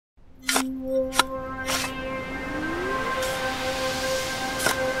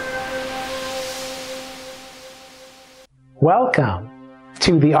Welcome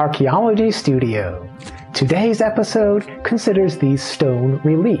to the Archaeology Studio. Today's episode considers the stone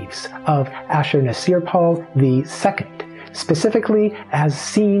reliefs of Ashurnasirpal II, specifically as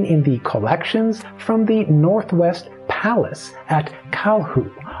seen in the collections from the Northwest Palace at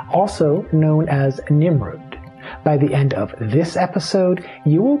Kalhu, also known as Nimrud. By the end of this episode,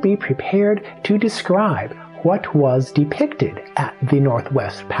 you will be prepared to describe what was depicted at the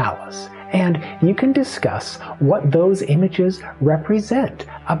Northwest Palace, and you can discuss what those images represent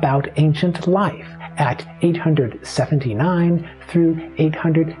about ancient life at 879 through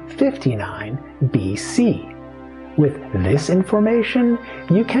 859 BC. With this information,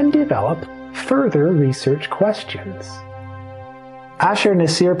 you can develop further research questions.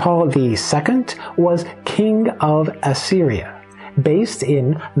 Ashurnasirpal II was king of Assyria, based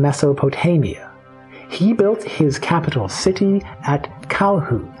in Mesopotamia. He built his capital city at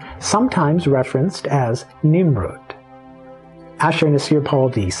Kalhu, sometimes referenced as Nimrud.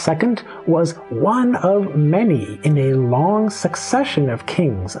 Ashurnasirpal II was one of many in a long succession of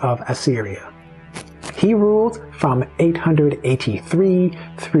kings of Assyria. He ruled from 883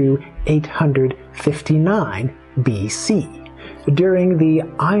 through 859 BC, during the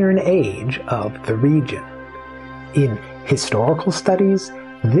Iron Age of the region. In historical studies,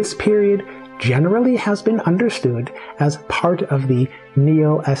 this period generally has been understood as part of the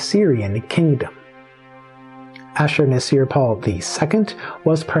Neo-Assyrian kingdom. Ashurnasirpal II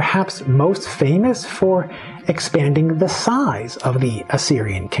was perhaps most famous for expanding the size of the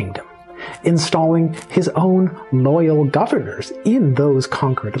Assyrian kingdom, installing his own loyal governors in those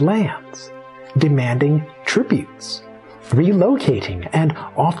conquered lands, demanding tributes, relocating and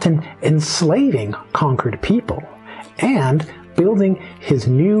often enslaving conquered people, and building his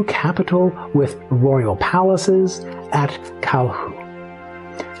new capital with royal palaces at Kalhu.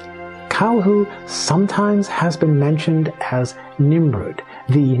 Kalhu sometimes has been mentioned as Nimrud,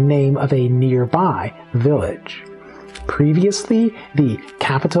 the name of a nearby village. Previously, the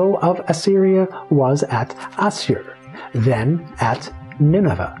capital of Assyria was at Assur, then at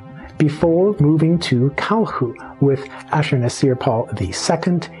Nineveh, before moving to Kalhu with Ashurnasirpal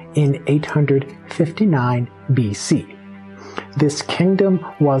II in 859 BC. This kingdom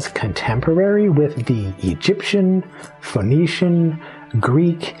was contemporary with the Egyptian, Phoenician,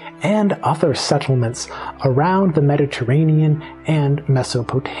 Greek, and other settlements around the Mediterranean and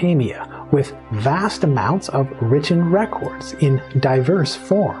Mesopotamia, with vast amounts of written records in diverse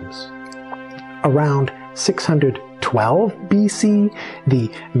forms. Around 612 BC,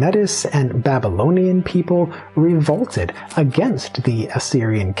 the Medes and Babylonian people revolted against the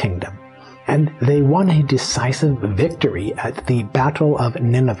Assyrian kingdom, and they won a decisive victory at the Battle of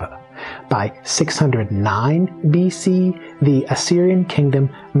Nineveh. By 609 BC, the Assyrian kingdom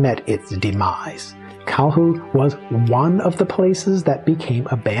met its demise. Kalhu was one of the places that became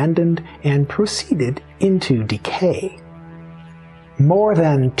abandoned and proceeded into decay. More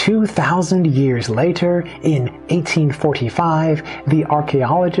than 2,000 years later, in 1845, the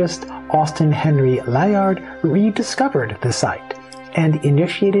archaeologist Austen LAYARD rediscovered the site and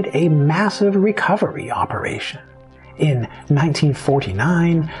initiated a massive recovery operation. In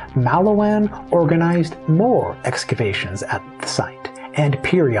 1949, Malouin organized more excavations at the site, and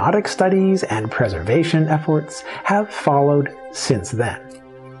periodic studies and preservation efforts have followed since then.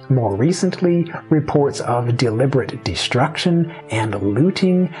 More recently, reports of deliberate destruction and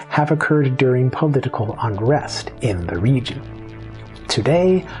looting have occurred during political unrest in the region.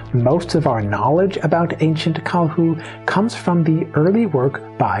 Today, most of our knowledge about ancient Kalhu comes from the early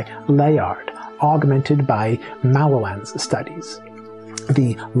work by Layard, augmented by Malouin's studies.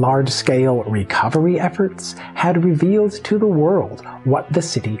 The large-scale recovery efforts had revealed to the world what the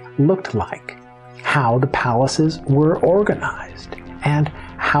city looked like, how the palaces were organized, and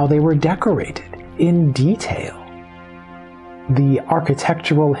how they were decorated in detail. The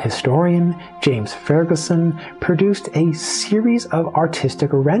architectural historian James Ferguson produced a series of artistic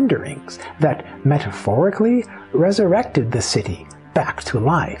renderings that metaphorically resurrected the city back to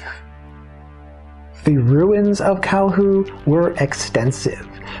life. The ruins of Kalhu were extensive,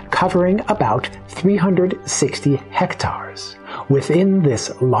 covering about 360 hectares. Within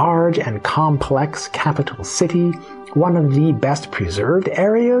this large and complex capital city, one of the best preserved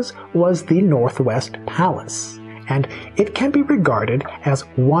areas was the Northwest Palace, and it can be regarded as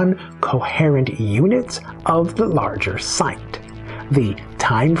one coherent unit of the larger site. The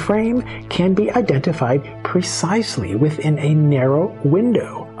time frame can be identified precisely within a narrow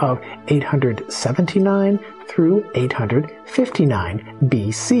window of 879 through 859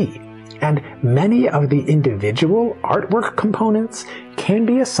 BC, and many of the individual artwork components can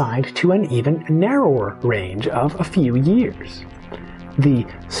be assigned to an even narrower range of a few years. The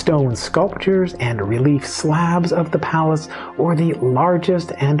stone sculptures and relief slabs of the palace were the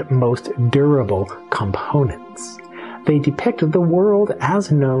largest and most durable components. They depict the world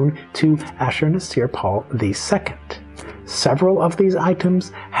as known to Ashurnasirpal II. Several of these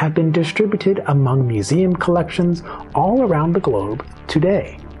items have been distributed among museum collections all around the globe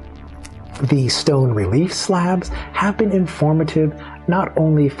today. The stone relief slabs have been informative not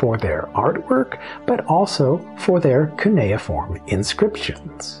only for their artwork, but also for their cuneiform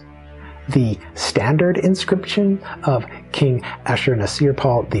inscriptions. The standard inscription of King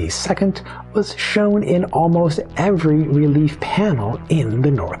Ashurnasirpal II was shown in almost every relief panel in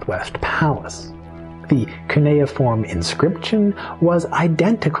the Northwest Palace. The cuneiform inscription was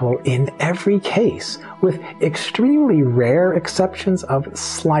identical in every case, with extremely rare exceptions of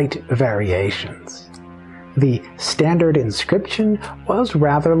slight variations. The standard inscription was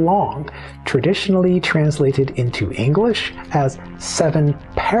rather long, traditionally translated into English as 7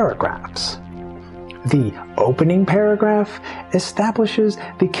 paragraphs. The opening paragraph establishes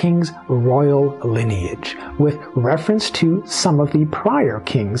the king's royal lineage, with reference to some of the prior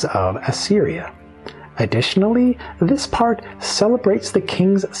kings of Assyria. Additionally, this part celebrates the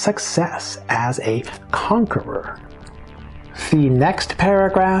king's success as a conqueror. The next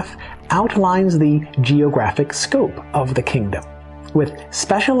paragraph outlines the geographic scope of the kingdom, with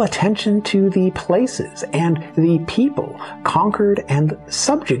special attention to the places and the people conquered and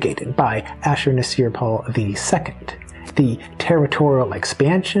subjugated by Ashurnasirpal II. The territorial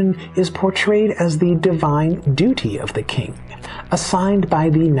expansion is portrayed as the divine duty of the king, assigned by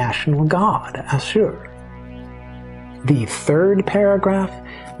the national god Assur. The third paragraph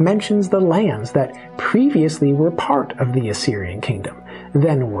mentions the lands that previously were part of the Assyrian kingdom,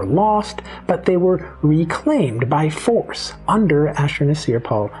 then were lost, but they were reclaimed by force under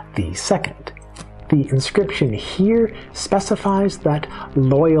Ashurnasirpal II. The inscription here specifies that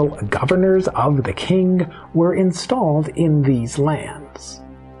loyal governors of the king were installed in these lands.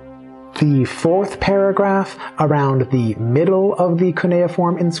 The fourth paragraph, around the middle of the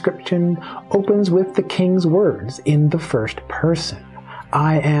cuneiform inscription, opens with the king's words in the first person,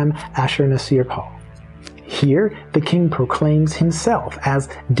 "I am Ashurnasirpal." Here, the king proclaims himself as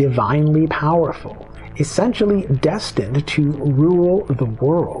divinely powerful, essentially destined to rule the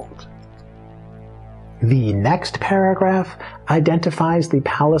world. The next paragraph identifies the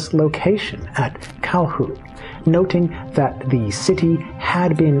palace location at Kalhu, noting that the city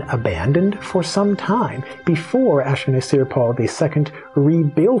had been abandoned for some time before Ashurnasirpal II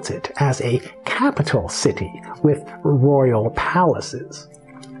rebuilt it as a capital city with royal palaces.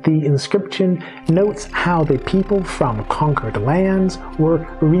 The inscription notes how the people from conquered lands were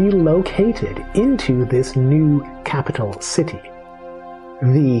relocated into this new capital city.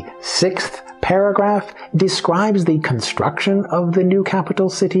 The sixth paragraph describes the construction of the new capital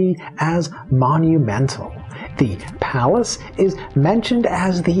city as monumental. The palace is mentioned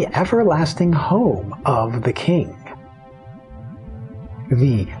as the everlasting home of the king.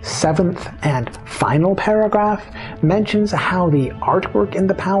 The seventh and final paragraph mentions how the artwork in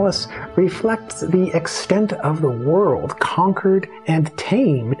the palace reflects the extent of the world conquered and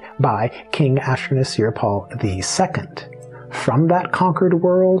tamed by King Ashurnasirpal II. From that conquered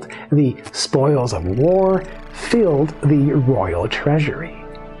world, the spoils of war filled the royal treasury.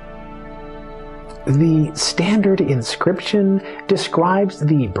 The standard inscription describes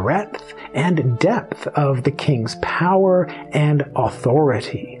the breadth and depth of the king's power and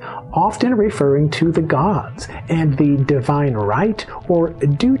authority, often referring to the gods and the divine right or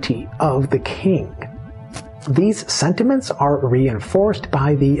duty of the king. These sentiments are reinforced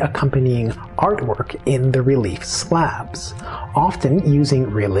by the accompanying artwork in the relief slabs, often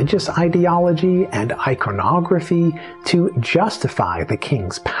using religious ideology and iconography to justify the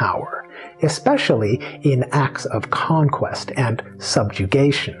king's power, especially in acts of conquest and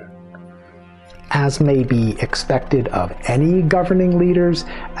subjugation. As may be expected of any governing leaders,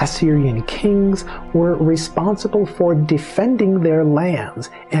 Assyrian kings were responsible for defending their lands,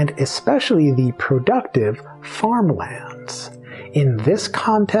 and especially the productive farmlands. In this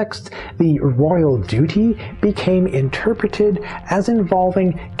context, the royal duty became interpreted as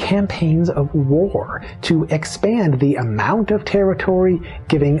involving campaigns of war to expand the amount of territory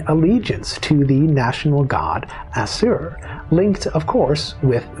giving allegiance to the national god Assur, linked, of course,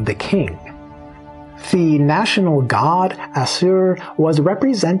 with the king. The national god Assur was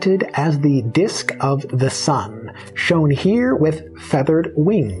represented as the disk of the sun, shown here with feathered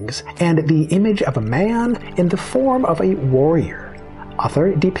wings, and the image of a man in the form of a warrior.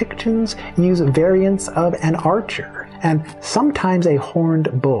 Other depictions use variants of an archer, and sometimes a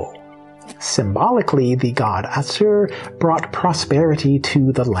horned bull. Symbolically, the god Assur brought prosperity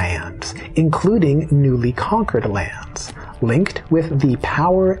to the lands, including newly conquered lands, linked with the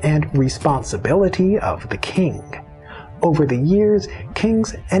power and responsibility of the king. Over the years,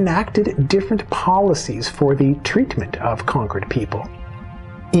 kings enacted different policies for the treatment of conquered people.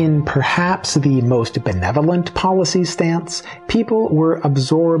 In perhaps the most benevolent policy stance, people were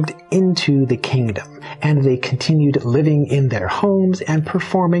absorbed into the kingdom, and they continued living in their homes and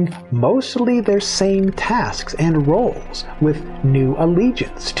performing mostly their same tasks and roles with new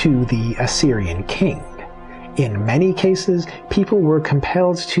allegiance to the Assyrian king. In many cases, people were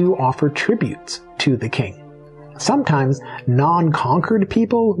compelled to offer tributes to the king. Sometimes non-conquered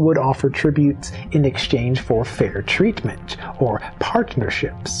people would offer tributes in exchange for fair treatment or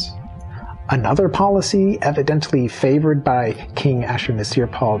partnerships. Another policy evidently favored by King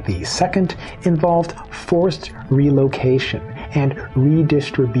Ashurnasirpal II involved forced relocation and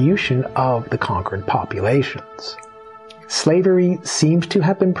redistribution of the conquered populations. Slavery seems to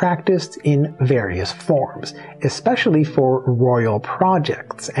have been practiced in various forms, especially for royal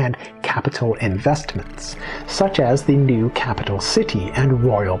projects and capital investments, such as the new capital city and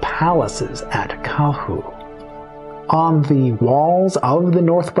royal palaces at Kalhu. On the walls of the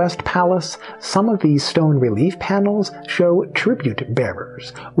Northwest Palace, some of these stone relief panels show tribute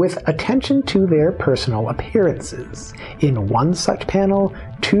bearers, with attention to their personal appearances. In one such panel,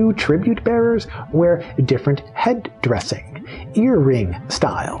 2 tribute bearers wear different head dressing, earring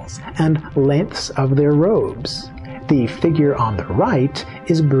styles, and lengths of their robes. The figure on the right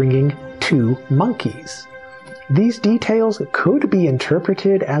is bringing 2 monkeys. These details could be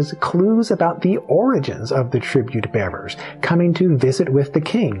interpreted as clues about the origins of the tribute bearers coming to visit with the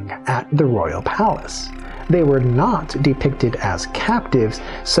king at the royal palace. They were not depicted as captives,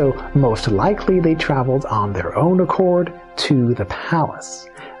 so most likely they traveled on their own accord to the palace.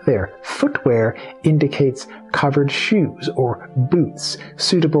 Their footwear indicates covered shoes or boots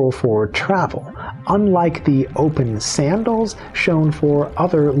suitable for travel, unlike the open sandals shown for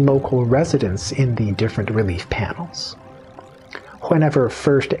other local residents in the different relief panels. Whenever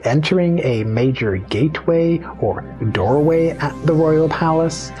first entering a major gateway or doorway at the royal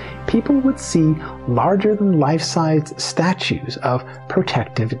palace, people would see larger-than-life-sized statues of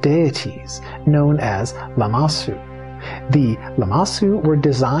protective deities, known as lamassu. The lamassu were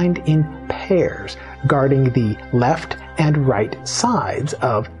designed in pairs, guarding the left and right sides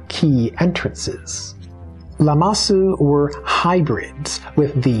of key entrances. Lamassu were hybrids,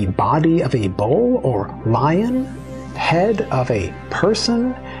 with the body of a bull or lion, head of a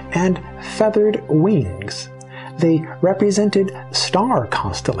person, and feathered wings. They represented star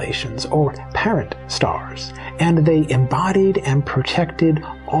constellations or parent stars, and they embodied and protected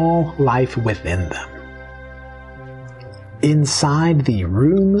all life within them. Inside the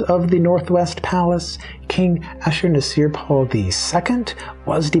rooms of the Northwest Palace, King Ashurnasirpal II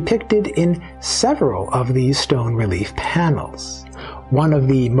was depicted in several of these stone relief panels. One of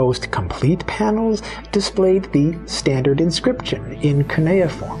the most complete panels displayed the standard inscription in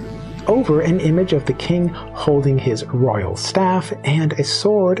cuneiform over an image of the king holding his royal staff and a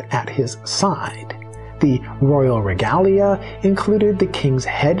sword at his side. The royal regalia included the king's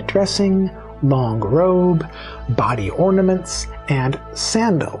head dressing, long robe, body ornaments, and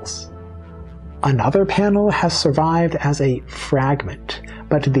sandals. Another panel has survived as a fragment,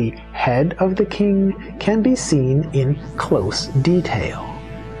 but the head of the king can be seen in close detail.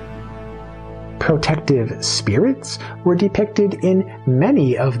 Protective spirits were depicted in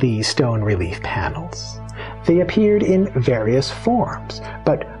many of these stone relief panels. They appeared in various forms,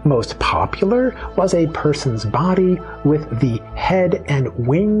 but most popular was a person's body with the head and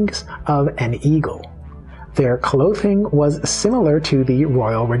wings of an eagle. Their clothing was similar to the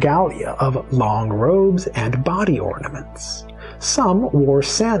royal regalia of long robes and body ornaments. Some wore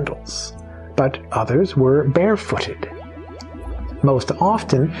sandals, but others were barefooted. Most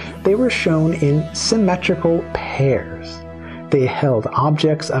often, they were shown in symmetrical pairs. They held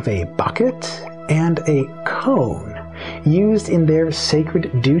objects of a bucket and a cone, used in their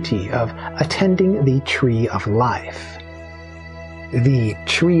sacred duty of attending the Tree of Life. The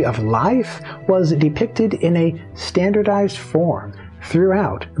Tree of Life was depicted in a standardized form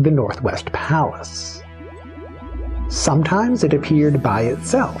throughout the Northwest Palace. Sometimes it appeared by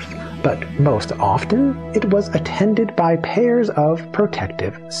itself, but most often it was attended by pairs of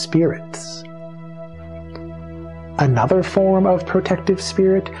protective spirits. Another form of protective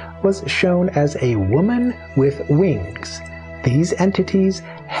spirit was shown as a woman with wings. These entities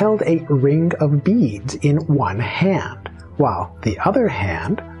held a ring of beads in one hand, while the other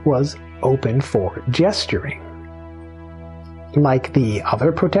hand was open for gesturing. Like the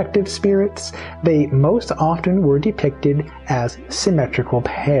other protective spirits, they most often were depicted as symmetrical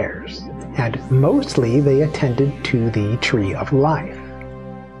pairs, and mostly they attended to the Tree of Life.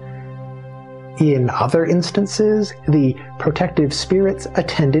 In other instances, the protective spirits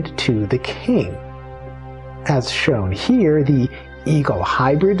attended to the king. As shown here, the eagle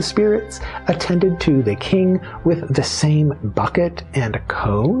hybrid spirits attended to the king with the same bucket and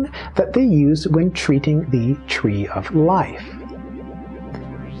cone that they used when treating the Tree of Life.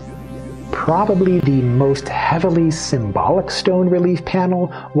 Probably the most heavily symbolic stone relief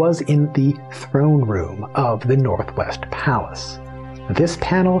panel was in the throne room of the Northwest Palace. This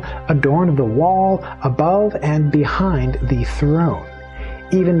panel adorned the wall above and behind the throne.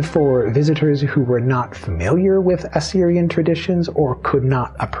 Even for visitors who were not familiar with Assyrian traditions or could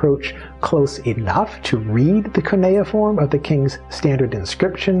not approach close enough to read the cuneiform of the king's standard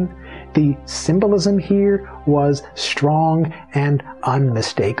inscription, the symbolism here was strong and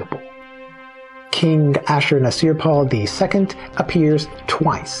unmistakable. King Ashurnasirpal II appears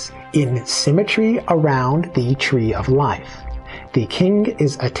twice in symmetry around the Tree of Life. The king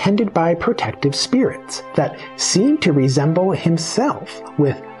is attended by protective spirits that seem to resemble himself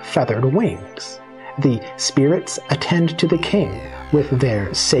with feathered wings. The spirits attend to the king with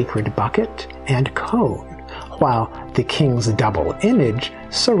their sacred bucket and cone, while the king's double image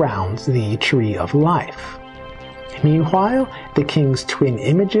surrounds the Tree of Life. Meanwhile, the king's twin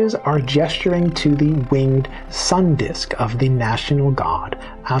images are gesturing to the winged sun disk of the national god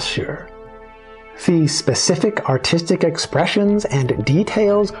Ashur. The specific artistic expressions and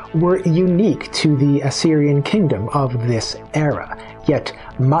details were unique to the Assyrian kingdom of this era, yet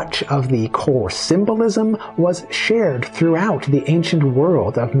much of the core symbolism was shared throughout the ancient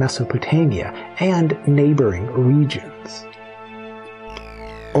world of Mesopotamia and neighboring regions.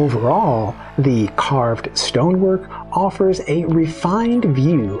 Overall, the carved stonework offers a refined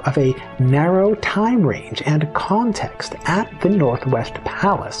view of a narrow time range and context at the Northwest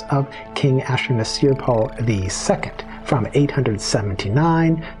Palace of King Ashurnasirpal II from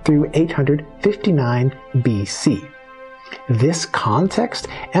 879 through 859 BC. This context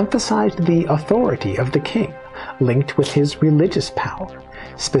emphasized the authority of the king, linked with his religious power,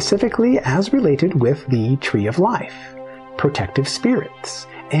 specifically as related with the Tree of Life, protective spirits,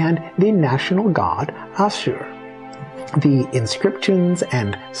 and the national god Ashur. The inscriptions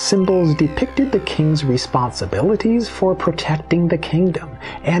and symbols depicted the king's responsibilities for protecting the kingdom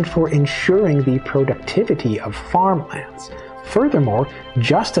and for ensuring the productivity of farmlands, furthermore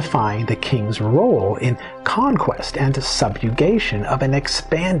justifying the king's role in conquest and subjugation of an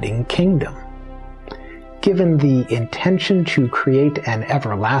expanding kingdom. Given the intention to create an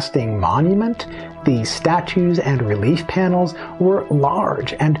everlasting monument, the statues and relief panels were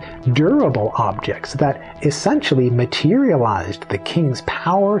large and durable objects that essentially materialized the king's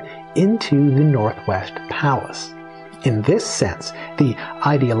power into the Northwest Palace. In this sense, the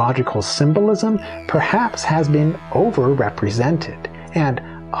ideological symbolism perhaps has been over-represented, and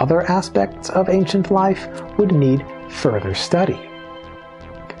other aspects of ancient life would need further study.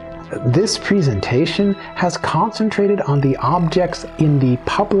 This presentation has concentrated on the objects in the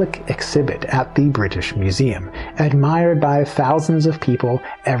public exhibit at the British Museum, admired by thousands of people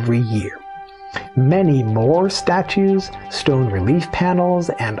every year. Many more statues, stone relief panels,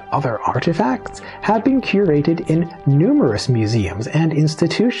 and other artifacts have been curated in numerous museums and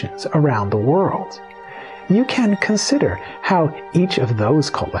institutions around the world. You can consider how each of those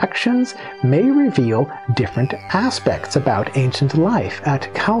collections may reveal different aspects about ancient life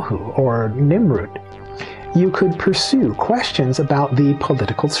at Kalhu or Nimrud. You could pursue questions about the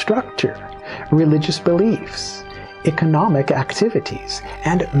political structure, religious beliefs, economic activities,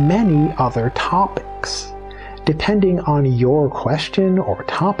 and many other topics. Depending on your question or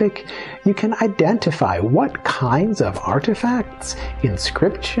topic, you can identify what kinds of artifacts,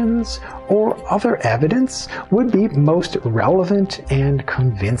 inscriptions, or other evidence would be most relevant and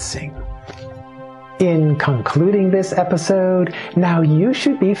convincing. In concluding this episode, now you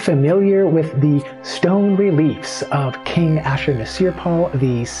should be familiar with the stone reliefs of King Ashurnasirpal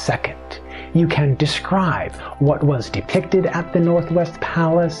II. You can describe what was depicted at the Northwest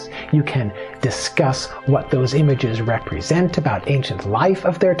Palace, you can discuss what those images represent about ancient life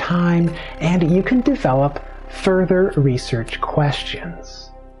of their time, and you can develop further research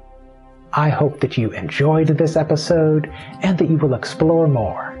questions. I hope that you enjoyed this episode and that you will explore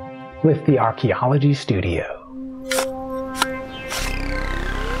more with the Archaeology Studio.